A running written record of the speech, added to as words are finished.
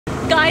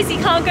Guys, you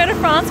can't go to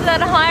France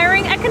without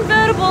hiring a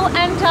convertible,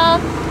 and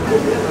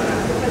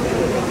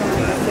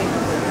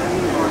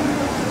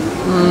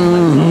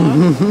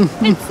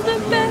it's the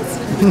best.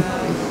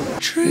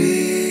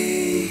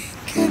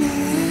 Drinking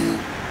it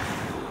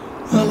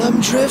while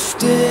I'm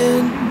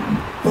drifting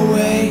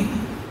away,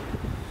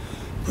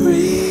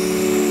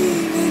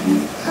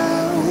 breathing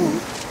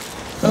out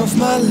of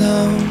my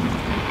lungs.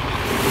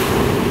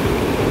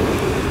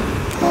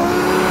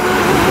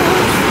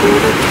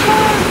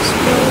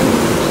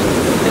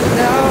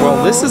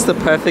 Well, this is the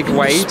perfect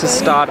way to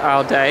start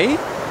our day.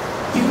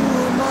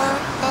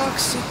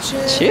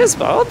 Cheers,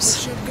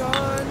 Bobs.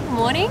 Good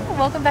morning,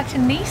 welcome back to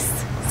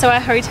Nice. So our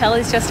hotel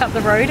is just up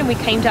the road and we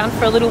came down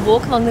for a little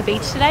walk along the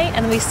beach today,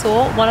 and we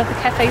saw one of the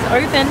cafes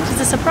open, which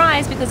is a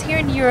surprise because here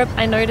in Europe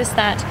I noticed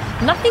that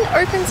nothing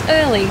opens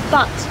early,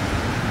 but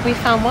we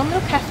found one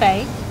little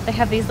cafe. They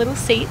have these little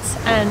seats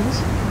and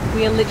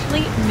we are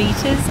literally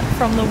meters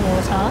from the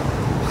water.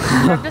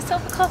 Grabbed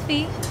yourself a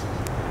coffee.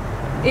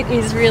 It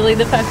is really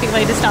the perfect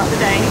way to start the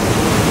day.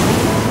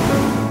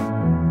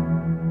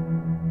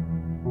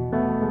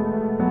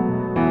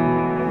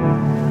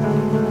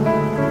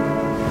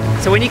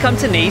 So when you come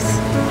to Nice,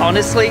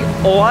 honestly,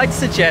 all I'd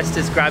suggest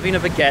is grabbing a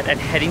baguette and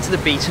heading to the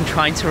beach and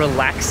trying to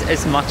relax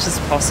as much as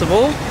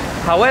possible.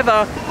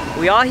 However,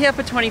 we are here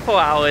for 24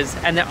 hours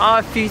and there are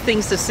a few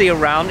things to see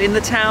around in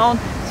the town.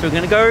 So we're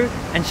gonna go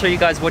and show you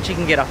guys what you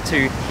can get up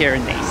to here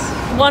in Nice.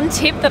 One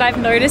tip that I've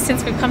noticed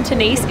since we've come to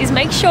Nice is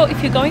make sure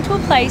if you're going to a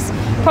place,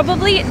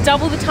 probably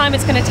double the time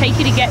it's going to take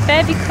you to get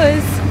there,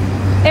 because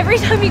every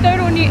time you go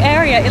to a new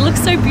area it looks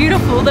so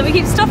beautiful that we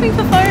keep stopping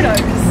for photos.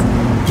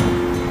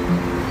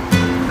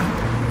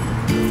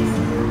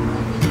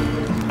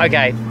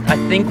 Okay, I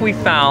think we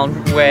found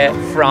where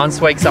France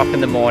wakes up in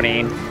the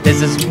morning. There's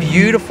this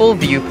beautiful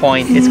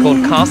viewpoint. It's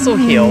called Castle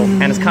Hill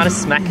and it's kind of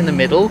smack in the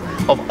middle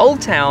of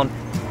Old Town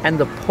and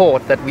the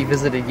port that we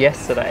visited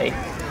yesterday.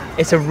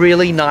 It's a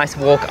really nice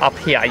walk up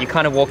here. You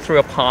kind of walk through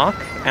a park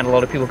and a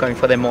lot of people going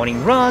for their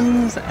morning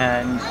runs,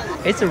 and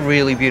it's a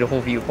really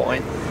beautiful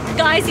viewpoint.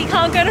 Guys, you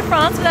can't go to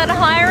France without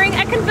hiring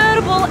a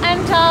convertible,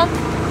 and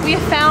we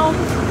have found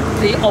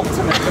the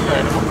ultimate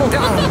convertible.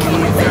 Don't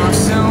give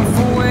yourself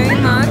away,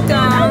 my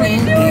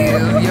darling.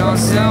 Give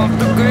yourself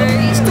the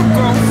grace to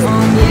grow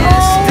from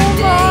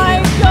yesterday. Oh my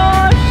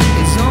gosh!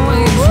 It's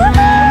always room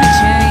to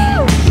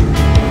change.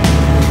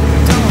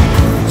 Don't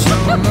put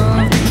your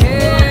love to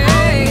care.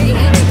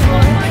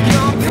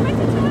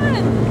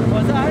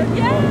 Was that?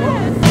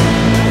 Yes!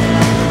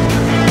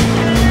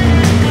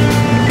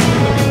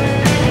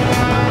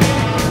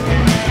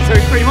 So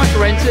we pretty much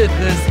rented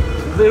this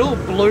little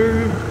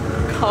blue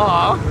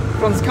car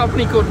from this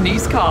company called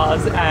Nice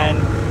Cars, and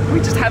we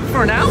just had it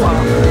for an hour.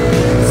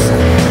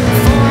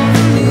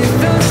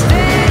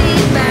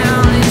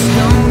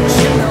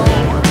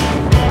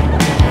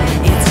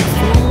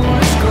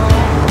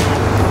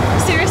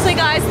 Seriously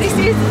guys, this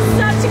is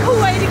such a cool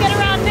way to get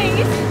around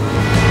Nice.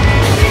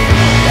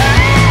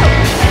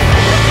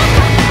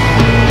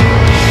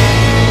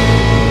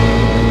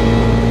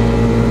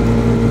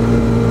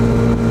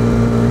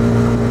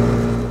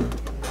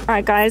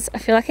 Alright guys, I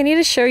feel like I need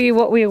to show you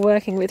what we are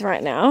working with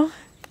right now.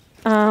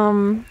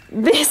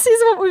 This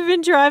is what we've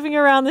been driving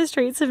around the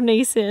streets of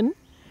Nice in.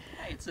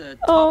 It's a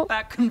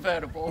top-back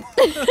convertible.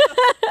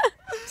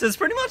 So it's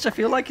pretty much, I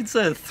feel like it's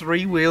a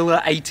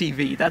three-wheeler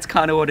ATV. That's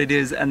kind of what it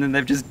is, and then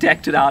they've just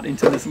decked it out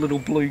into this little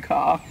blue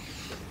car.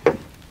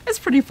 It's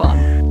pretty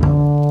fun.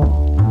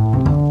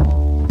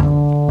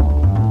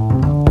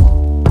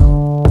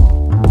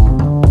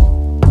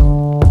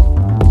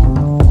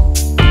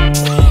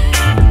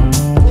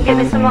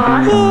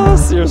 Oh,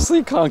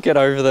 seriously, can't get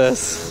over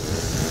this.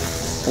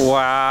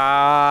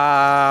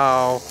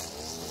 Wow.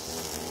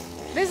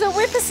 There's a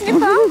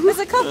whippersnipper. There's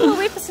a couple of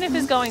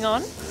whippersnippers going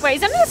on. Wait,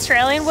 is that an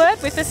Australian word,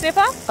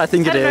 whippersnipper? I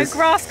think it is. I don't know,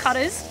 grass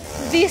cutters.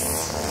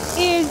 This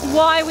is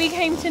why we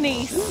came to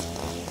Nice.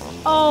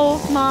 Oh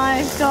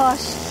my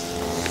gosh.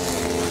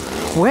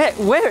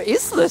 Where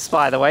is this,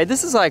 by the way?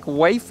 This is like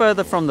way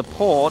further from the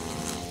port.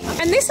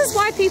 And this is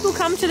why people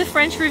come to the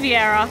French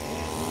Riviera.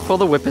 For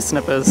the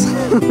whippersnippers.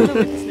 For the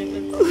whippersnippers.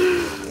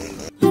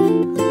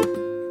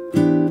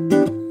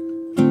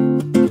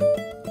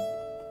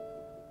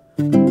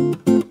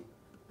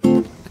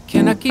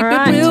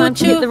 Alright, time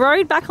to hit the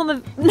road, back on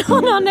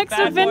our next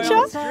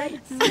adventure.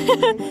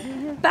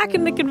 Back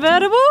in the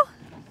convertible.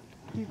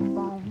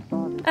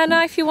 And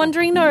if you're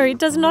wondering, no, it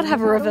does not have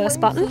a reverse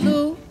button.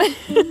 I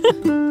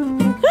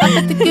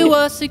think it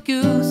was a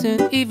goose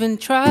and even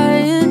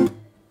trying.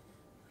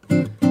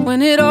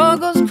 When it all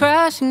goes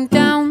crashing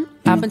down,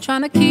 I've been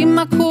trying to keep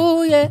my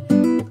cool, yeah.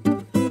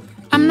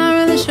 I'm not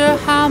really sure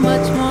how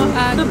much more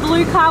I... The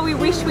blue car we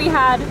wish we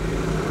had.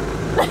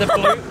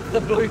 The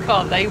blue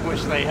car they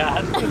wish they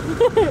had.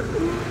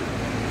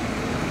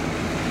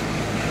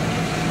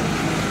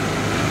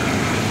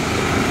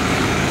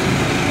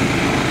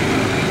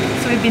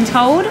 So we've we've been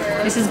told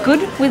this is good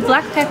with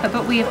black pepper,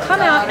 but we have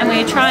come out and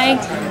we're trying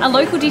a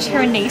local dish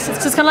here in Nice.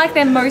 It's just kind of like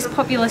their most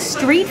popular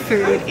street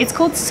food. It's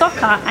called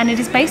Socca, and it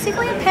is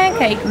basically a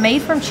pancake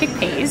made from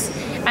chickpeas.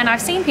 And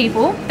I've seen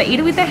people, they eat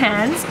it with their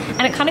hands,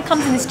 and it kind of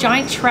comes in this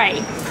giant tray,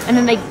 and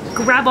then they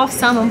grab off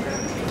some and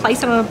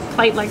place it on a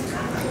plate. Like,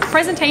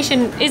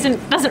 presentation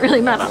doesn't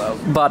really matter.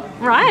 But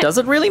right? Does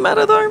it really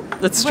matter though?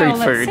 It's street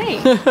food.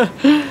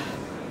 Let's see.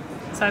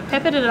 So I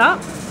peppered it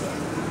up.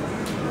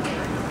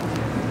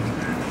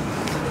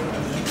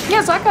 Yeah,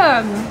 it's like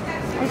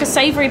a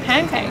savoury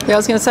pancake. Yeah, I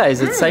was gonna say,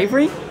 is it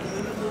savoury?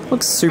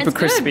 Looks super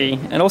crispy,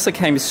 and also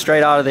came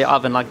straight out of the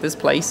oven. Like, this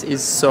place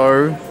is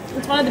so...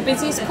 It's one of the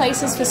busiest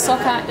places for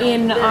Socca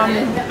in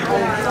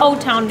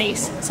Old Town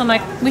Nice. So I'm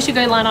like, we should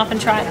go line up and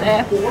try it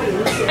there.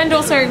 And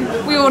also,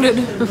 we ordered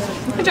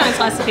a giant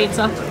slice of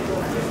pizza.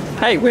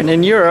 Hey, we're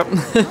in Europe.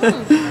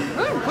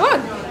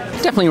 Good.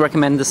 Definitely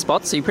recommend the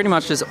spot. So you pretty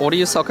much just order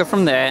your Socca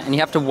from there, and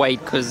you have to wait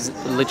because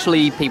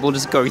literally people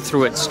just go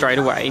through it straight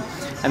away.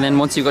 And then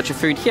once you've got your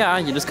food here,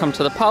 you just come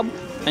to the pub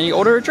and you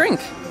order a drink.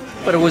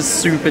 But it was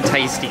super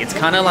tasty. It's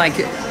kind of like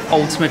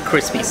ultimate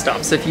crispy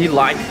stuff. So if you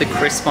like the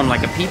crisp on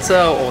like a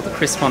pizza or the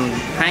crisp on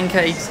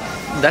pancakes,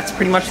 that's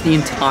pretty much the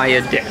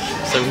entire dish.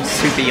 So it was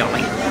super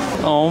yummy.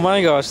 Oh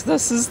my gosh,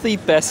 this is the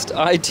best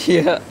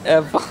idea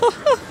ever.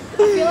 I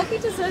feel like he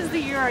deserves the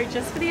euro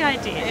just for the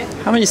idea.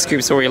 How many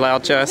scoops are we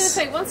allowed, Jess?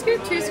 I was going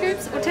to say 1 scoop, 2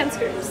 scoops, or 10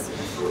 scoops.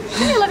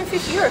 Maybe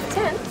 11.50 euro for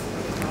 10.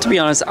 To be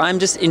honest, I'm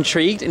just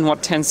intrigued in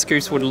what 10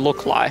 scoops would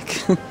look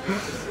like.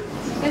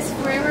 There's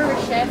Ferrero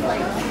Rocher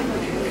flavour.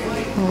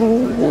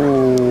 Ooh.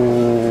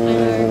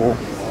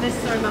 There's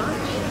so much.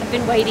 I've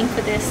been waiting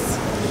for this.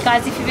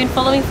 Guys, if you've been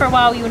following for a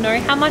while, you will know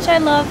how much I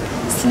love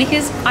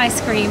Snickers ice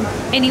cream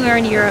anywhere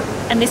in Europe,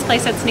 and this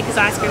place had Snickers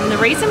ice cream. And the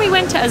reason we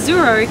went to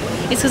Azzurro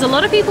is because a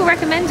lot of people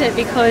recommend it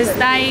because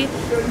they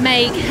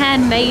make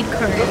handmade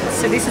cones.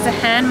 So this is a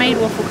handmade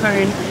waffle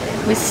cone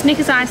with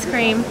Snickers ice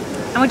cream.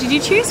 And what did you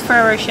choose?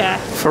 Ferrero Rocher.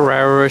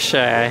 Ferrero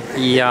Rocher.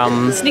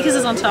 Yum. Snickers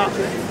is on top.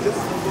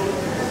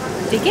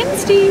 Dig in,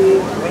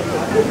 Steve.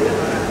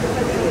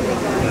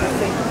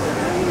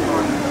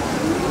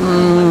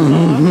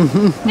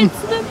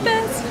 It's the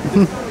best.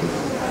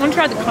 I want to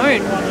try the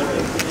cone.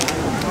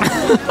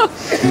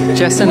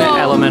 Just in an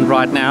element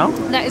right now.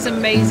 That is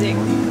amazing.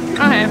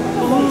 Okay.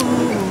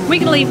 We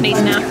can leave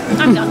Nice now.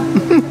 I'm done.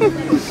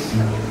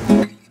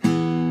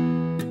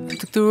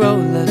 Took the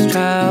road less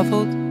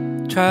traveled.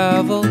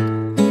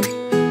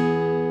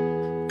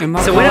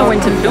 So when I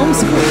went to film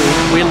school,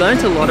 we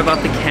learnt a lot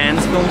about the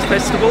Cannes Film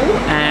Festival,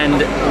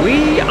 and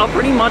we are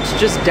pretty much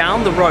just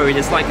down the road.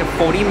 It's like a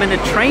 40-minute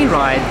train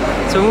ride.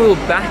 So when we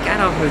were back at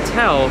our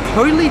hotel,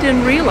 totally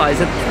didn't realize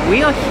that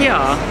we are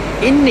here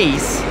in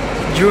Nice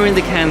during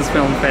the Cannes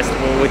Film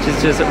Festival, which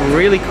is just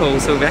really cool.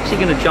 So we're actually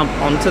going to jump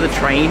onto the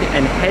train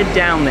and head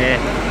down there.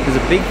 There's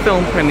a big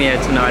film premiere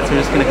tonight, so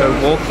we're just going to go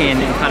walk in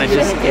and kind of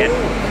just get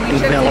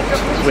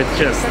enveloped with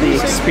just the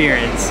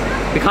experience.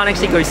 We can't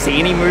actually go see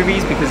any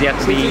movies because you have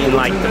to be in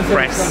like the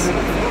press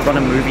on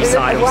a movie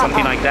side or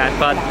something like that,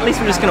 but at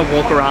least we're just going to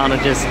walk around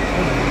and just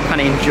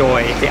kind of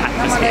enjoy the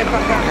atmosphere.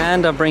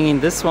 And I'm bringing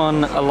this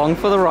one along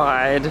for the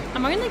ride.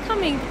 I'm only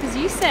coming because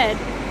you said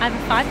I have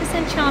a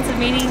 5% chance of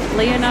meeting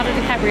Leonardo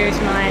DiCaprio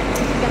tonight.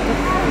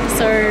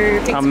 So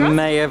I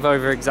may have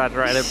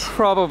over-exaggerated,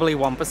 probably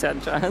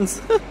 1%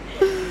 chance.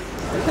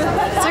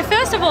 So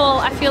first of all,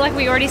 I feel like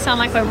we already sound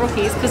like we're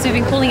rookies because we've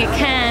been calling it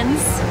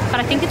Cannes, but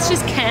I think it's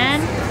just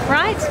Cannes,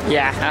 right?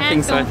 Yeah, I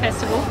think so. Film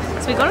Festival.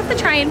 So we got off the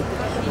train,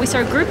 we saw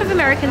a group of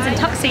Americans in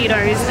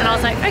tuxedos, and I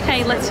was like,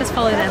 okay, let's just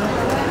follow them.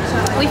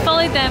 We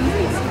followed them,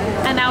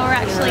 and now we're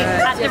actually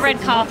at the red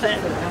carpet.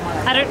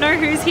 I don't know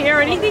who's here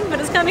or anything,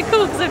 but it's kind of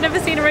cool because I've never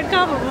seen a red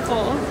carpet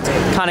before.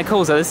 Kind of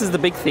cool. So this is the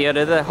big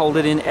theatre. They hold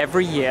it in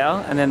every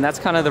year, and then that's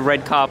kind of the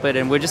red carpet,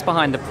 and we're just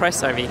behind the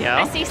press over here.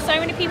 I see so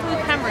many people with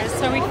cameras,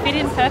 so we fit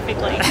in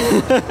perfectly.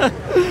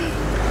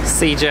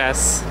 See,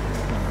 Jess,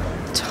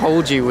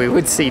 told you we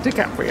would see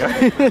DiCaprio.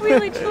 We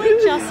literally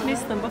just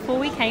missed them. Before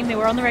we came, they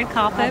were on the red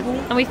carpet,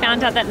 and we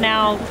found out that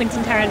now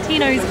Quentin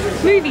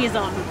Tarantino's movie is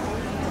on.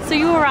 So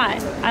you were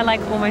right. I like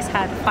almost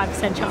had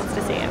 5% chance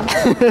to see him.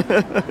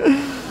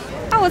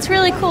 Oh, what's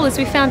really cool is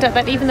we found out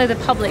that even though the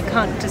public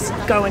can't just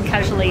go and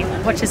casually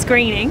watch a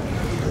screening,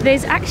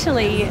 there's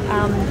actually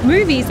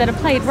movies that are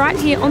played right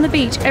here on the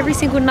beach every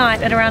single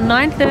night at around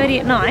 9:30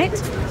 at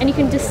night, and you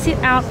can just sit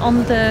out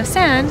on the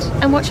sand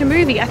and watch a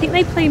movie. I think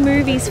they play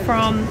movies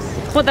from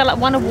what, they like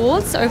won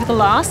awards over the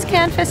last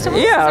Cannes Festival?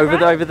 Yeah,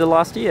 over the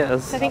last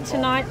years. So I think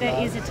tonight there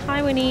is a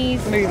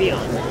Taiwanese movie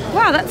on.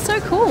 Wow, that's so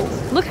cool.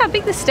 Look how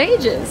big the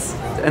stage is.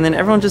 And then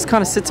everyone just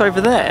kind of sits over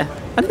there.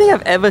 I don't think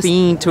I've ever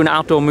been to an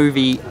outdoor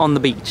movie on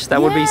the beach.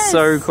 That would be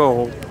so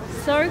cool.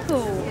 So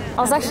cool.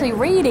 I was actually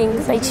reading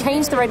they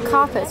change the red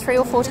carpet 3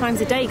 or 4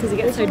 times a day because it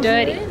gets so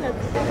dirty.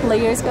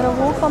 Leo's gonna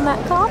walk on that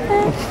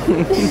carpet.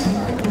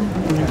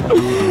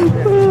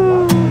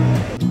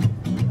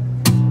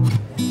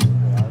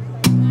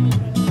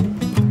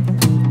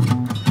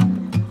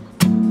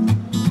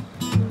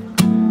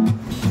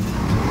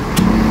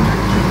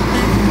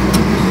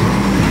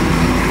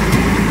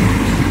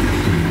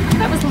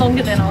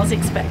 was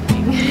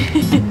expecting.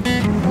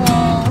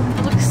 Wow,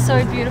 it looks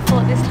so beautiful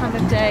at this time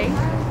of day.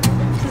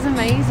 This is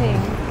amazing.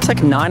 It's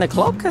like 9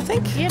 o'clock, I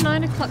think. Yeah,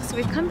 9 o'clock. So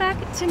we've come back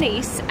to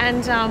Nice,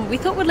 and we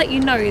thought we'd let you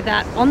know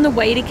that on the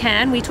way to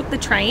Cannes, we took the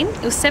train.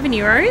 It was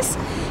 €7.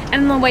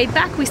 And on the way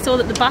back, we saw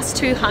that the bus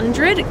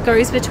 200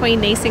 goes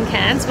between Nice and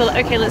Cannes. So we're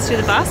like, okay, let's do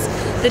the bus.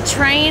 The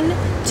train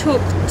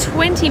took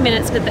 20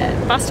 minutes, but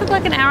the bus took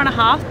like an hour and a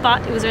half,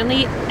 but it was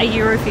only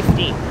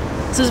 €1.50.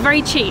 So it was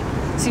very cheap.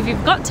 So if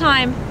you've got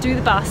time, do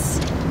the bus.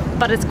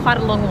 But it's quite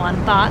a long one,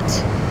 but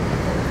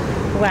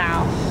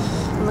wow,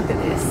 look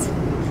at this.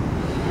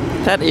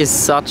 That is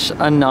such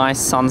a nice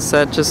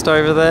sunset just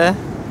over there.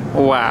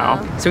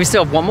 Wow. So we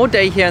still have one more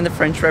day here in the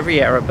French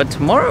Riviera, but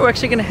tomorrow we're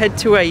actually going to head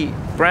to a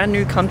brand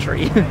new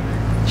country.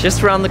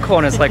 Just around the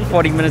corner, it's like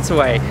 40 minutes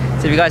away.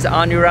 So if you guys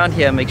are new around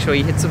here, make sure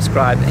you hit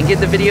subscribe and give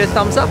the video a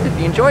thumbs up if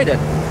you enjoyed it.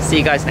 See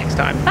you guys next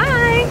time.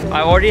 Bye!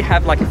 I already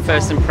have like a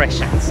first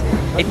impressions.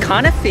 It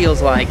kind of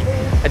feels like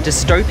a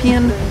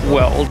dystopian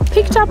world.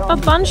 Picked up a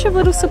bunch of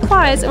little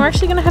supplies, and we're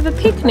actually going to have a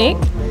picnic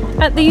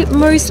at the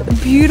most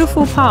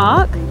beautiful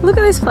park. Look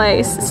at this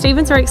place.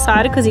 Stephen's very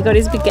excited because he got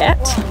his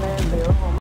baguette.